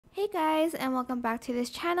Hey guys, and welcome back to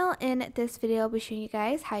this channel. In this video I'll be showing you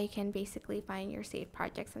guys how you can basically find your saved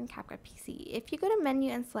projects on CapCut PC. If you go to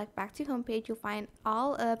menu and select back to homepage, you'll find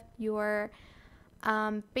all of your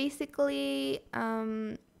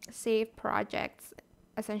saved projects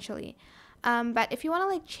essentially. But if you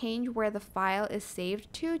want to change where the file is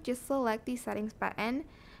saved to, just select the settings button,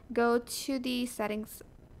 go to the settings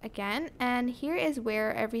again, and here is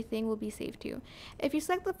where everything will be saved to. If you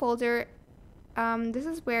select the folder, this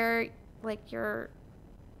is where your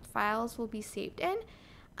files will be saved in.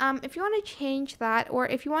 If you want to change that, or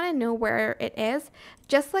if you want to know where it is,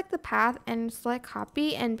 just select the path and select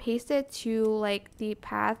copy and paste it to the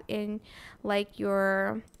path in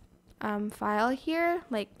your file here.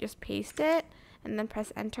 Just paste it and then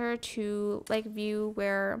press enter to view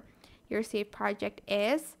where your saved project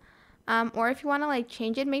is. Or if you want to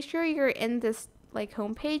change it, make sure you're in this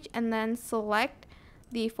home page and then select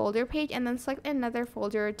the folder page and then select another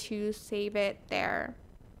folder to save it there.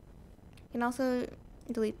 You can also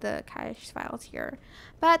delete the cache files here.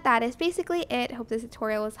 But that is basically it. Hope this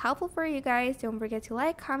tutorial was helpful for you guys. Don't forget to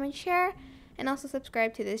like, comment, share, and also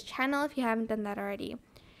subscribe to this channel if you haven't done that already.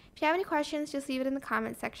 If you have any questions, just leave it in the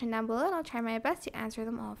comment section down below and I'll try my best to answer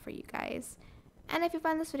them all for you guys. And if you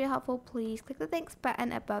found this video helpful, please click the thanks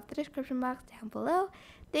button above the description box down below.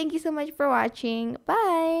 Thank you so much for watching.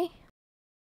 Bye!